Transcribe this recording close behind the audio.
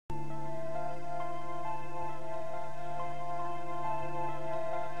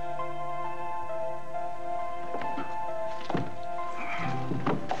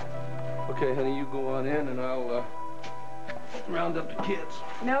Okay, honey, you go on in and I'll round up the kids.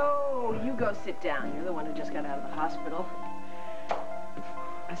 No, you go sit down. You're the one who just got out of the hospital.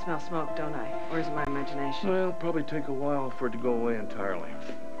 I smell smoke, don't I? Or is it my imagination? Well, it'll probably take a while for it to go away entirely.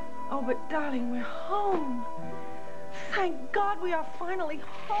 Oh, but darling, we're home. Thank God we are finally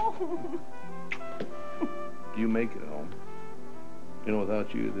home. You make it home. You know,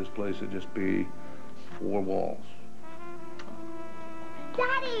 without you, this place would just be 4 walls.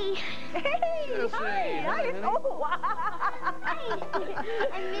 Daddy! Hey! Hi, Hi! Oh, wow!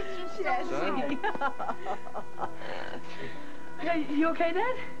 I miss you so much. Hey, you okay,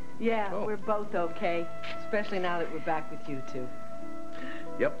 Dad? Yeah, Oh. we're both okay. Especially now that we're back with you two.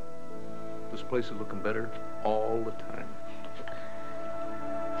 Yep. This place is looking better all the time.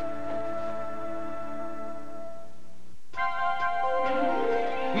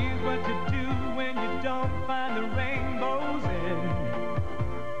 Here's what you do when you don't find the rainbows in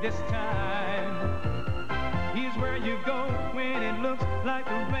this time. Here's where you go when it looks like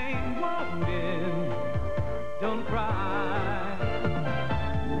the rain won't end. Don't cry.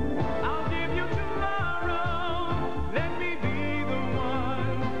 I'll give you tomorrow. Let me be the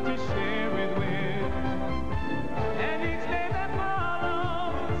one to share it with. And each day that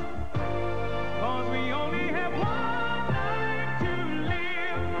follows, 'cause we only have one life to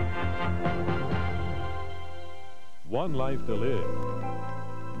live. One life to live.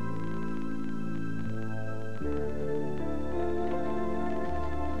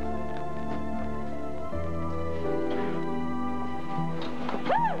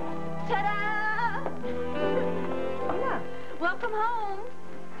 Ta-da! Yeah. Welcome home.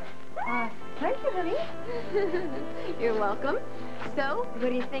 Thank you, honey. You're welcome. So, what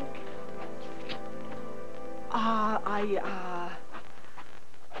do you think?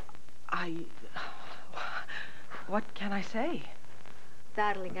 What can I say?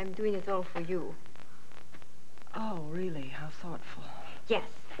 Darling, I'm doing it all for you. Oh, really? How thoughtful. Yes.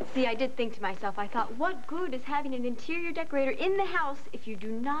 See, I did think to myself, I thought, what good is having an interior decorator in the house if you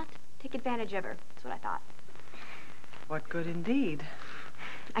do not take advantage of her? That's what I thought. What good indeed.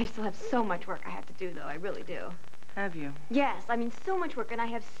 I still have so much work I have to do, though. I really do. Have you? Yes, I mean, so much work, and I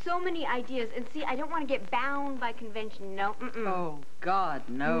have so many ideas. And see, I don't want to get bound by convention. No, Oh, God,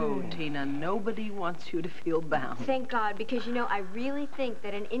 no, Tina. Nobody wants you to feel bound. Thank God, because, you know, I really think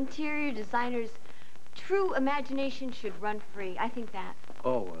that an interior designer's true imagination should run free. I think that.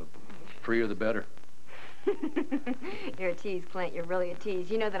 Oh, freer the better. You're a tease, Clint. You're really a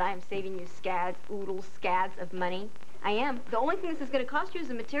tease. You know that I am saving you oodles, scads of money. I am. The only thing this is going to cost you is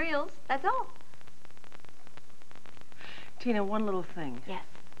the materials. That's all. Tina, one little thing. Yes.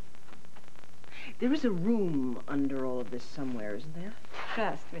 There is a room under all of this somewhere, isn't there?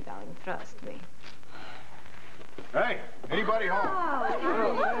 Trust me, darling. Trust me. Hey, anybody home?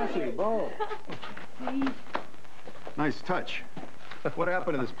 Oh, Cassie, Bo. Nice touch. What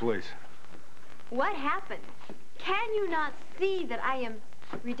happened to this place? What happened? Can you not see that I am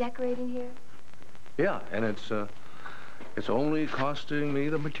redecorating here? Yeah, and it's only costing me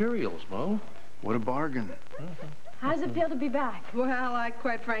the materials, Mo. What a bargain. How does it feel to be back? Well, I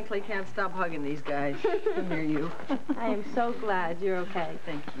quite frankly can't stop hugging these guys. Come here, you. I am so glad you're okay.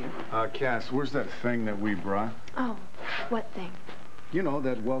 Thank you. Cass, where's that thing that we brought? Oh, what thing? You know,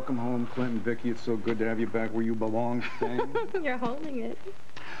 that welcome home, Clint and Vicky, it's so good to have you back where you belong thing. You're holding it.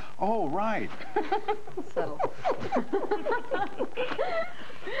 Oh, right. Subtle.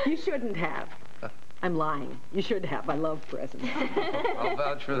 You shouldn't have. I'm lying. You should have. I love presents. I'll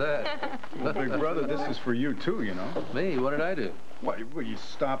vouch for that. Well, big brother, this is for you, too, you know. Me? What did I do? What, you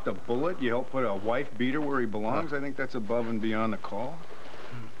stopped a bullet? You helped put a wife beater where he belongs? I think that's above and beyond the call.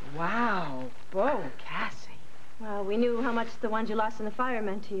 Wow. Bo, Cassie. Well, we knew how much the ones you lost in the fire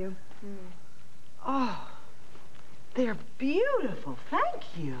meant to you. Oh, they're beautiful. Thank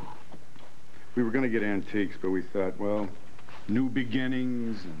you. We were going to get antiques, but we thought, well, new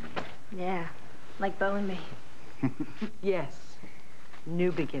beginnings and... Yeah, like Bo and me. Yes,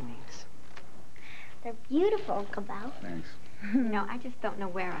 new beginnings. They're beautiful, Uncle Bo. Thanks. You know, I just don't know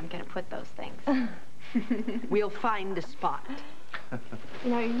where I'm going to put those things. We'll find a spot.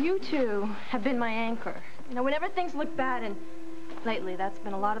 You know, you two have been my anchor. You know, whenever things look bad, and lately that's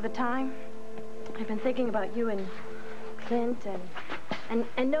been a lot of the time, I've been thinking about you and Clint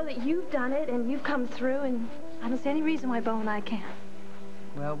and know that you've done it and you've come through, and I don't see any reason why Bo and I can't.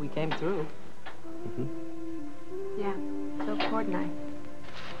 Well, we came through. Yeah, so Cord and I.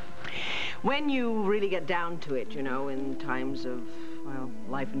 When you really get down to it, you know, in times of, well,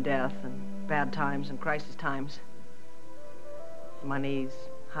 life and death and bad times and crisis times, monies,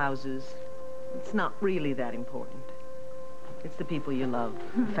 houses, it's not really that important. It's the people you love,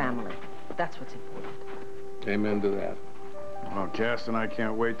 family. That's what's important. Amen to that. Well, Cass and I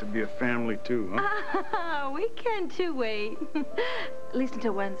can't wait to be a family, too, huh? We can too wait. At least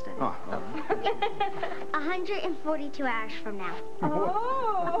until Wednesday. Oh, 142 hours from now.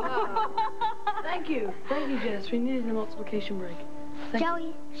 Oh! Thank you. Thank you, Jess. We needed a multiplication break.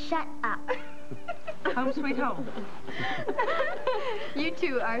 Joey, shut up. Home sweet home. You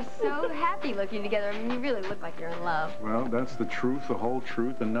two are so happy looking together. I mean, you really look like you're in love. well, that's the truth, the whole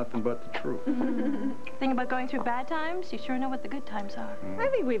truth, and nothing but the truth. Thing about going through bad times, you sure know what the good times are. I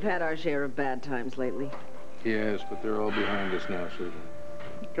think we've had our share of bad times lately. Yes, but they're all behind us now, Susan.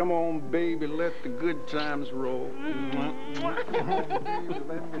 Come on, baby, let the good times roll. Baby,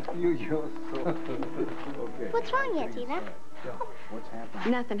 let me feel your soul. Okay. What's wrong, Aunt Tina? What's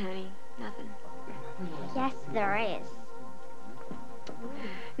happening? Nothing, honey. Nothing. Yes, there is.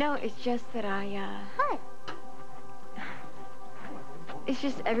 No, it's just that What? it's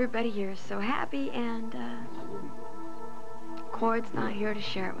just everybody here is so happy, and, Cord's not here to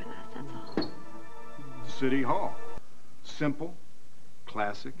share it with us, that's all. City Hall. Simple,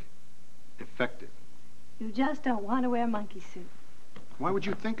 classic, effective. You just don't want to wear a monkey suit. Why would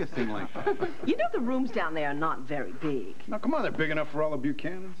you think a thing like that? You know the rooms down there are not very big. Now, come on, they're big enough for all the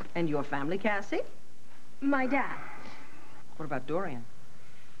Buchanans. And your family, Cassie? My dad. What about Dorian?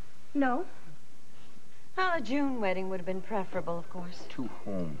 No. Well, a June wedding would have been preferable, of course. To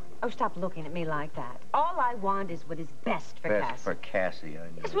whom? Oh, stop looking at me like that. All I want is what is best for Cassie. Best for Cassie, I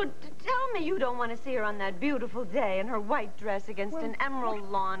know. Yes, well, tell me you don't want to see her on that beautiful day in her white dress against an emerald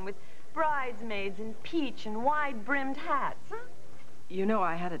lawn with bridesmaids in peach and wide-brimmed hats, huh? You know,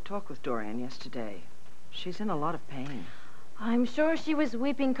 I had a talk with Dorian yesterday. She's in a lot of pain. I'm sure she was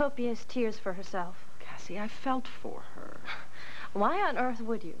weeping copious tears for herself. Cassie, I felt for her. Why on earth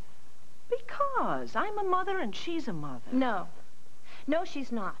would you? Because I'm a mother and she's a mother. No. No,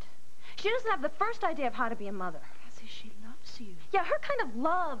 she's not. She doesn't have the first idea of how to be a mother. Cassie, she loves you. Yeah, her kind of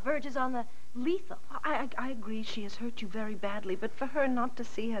love verges on the lethal. I agree she has hurt you very badly, but for her not to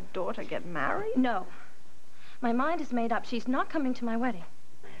see her daughter get married? No. My mind is made up. She's not coming to my wedding.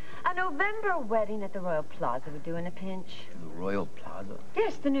 A November wedding at the Royal Plaza would do in a pinch. The Royal Plaza.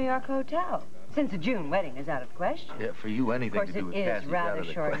 Yes, the New York hotel. Since a June wedding is out of the question. Yeah, for you, anything Of to course, do with it Cassie's is out rather of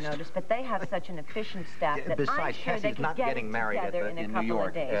the short question. notice, but they have such an efficient staff that I'm Besides, sure they Cassie's could not get getting it married together in a New couple York,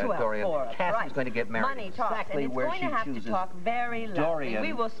 of days. Well, Dorian. for a Cassie's price. going to get married Money talks, exactly and it's where going she to have chooses. to talk very loudly. Dorian.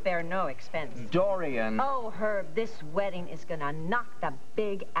 We will spare no expense. Dorian. Oh, Herb, this wedding is going to knock the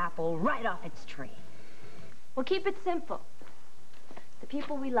Big Apple right off its tree. We'll keep it simple. The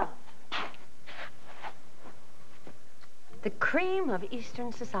people we love. The cream of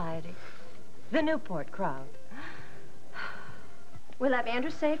Eastern society. The Newport crowd. We'll have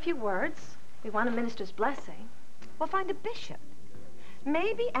Andrew say a few words. We want a minister's blessing. We'll find a bishop.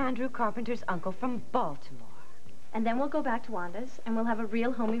 Maybe Andrew Carpenter's uncle from Baltimore. And then we'll go back to Wanda's, and we'll have a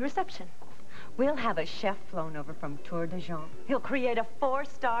real homey reception. We'll have a chef flown over from Tour de Jean. He'll create a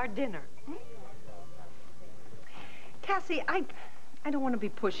 4-star dinner. Cassie, I don't want to be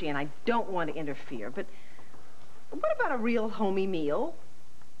pushy and I don't want to interfere, but what about a real homey meal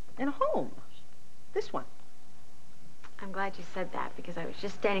in a home? This one. I'm glad you said that, because I was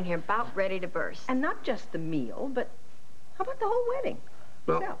just standing here about ready to burst. And not just the meal, but how about the whole wedding?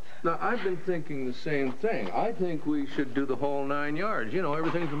 Well, itself? now, I've been thinking the same thing. I think we should do the whole 9 yards. You know,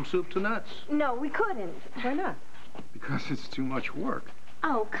 everything from soup to nuts. No, we couldn't. Why not? Because it's too much work.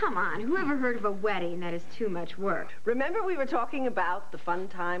 Oh, come on. Whoever heard of a wedding that is too much work? Remember we were talking about the fun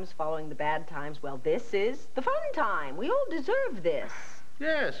times following the bad times? Well, this is the fun time. We all deserve this.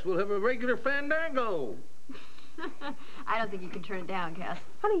 Yes, we'll have a regular fandango. I don't think you can turn it down, Cass.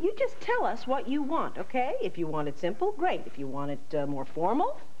 Honey, you just tell us what you want, okay? If you want it simple, great. If you want it more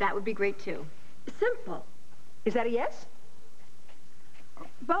formal, That would be great, too. Simple. is that a yes?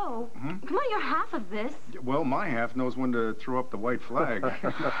 Bo, come on, you're half of this. Well, my half knows when to throw up the white flag.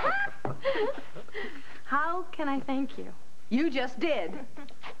 How can I thank you? You just did.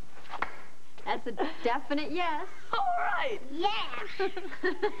 That's a definite yes. All right. Yeah.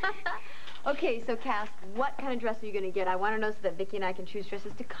 Okay, so Cass, what kind of dress are you going to get? I want to know so that Vicki and I can choose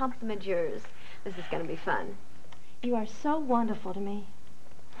dresses to complement yours. This is going to be fun. You are so wonderful to me.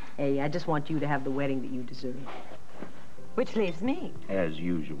 Hey, I just want you to have the wedding that you deserve. Which leaves me. As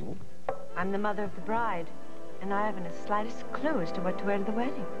usual. I'm the mother of the bride, and I haven't the slightest clue as to what to wear to the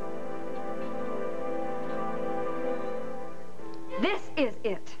wedding. This is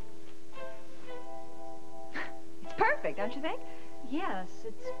it. It's perfect, don't you think? Yes,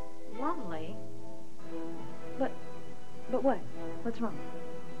 it's lovely. But what? What's wrong?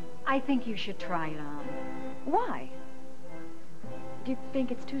 I think you should try it on. Why? Do you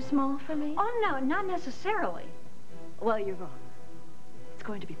think it's too small for me? Oh, no, not necessarily. Well, you're wrong. It's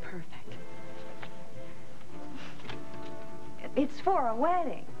going to be perfect. It's for a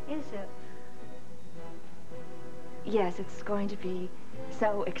wedding. Is it? Yes, it's going to be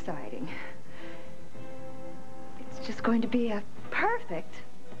so exciting. It's just going to be a perfect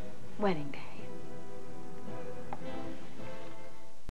wedding day.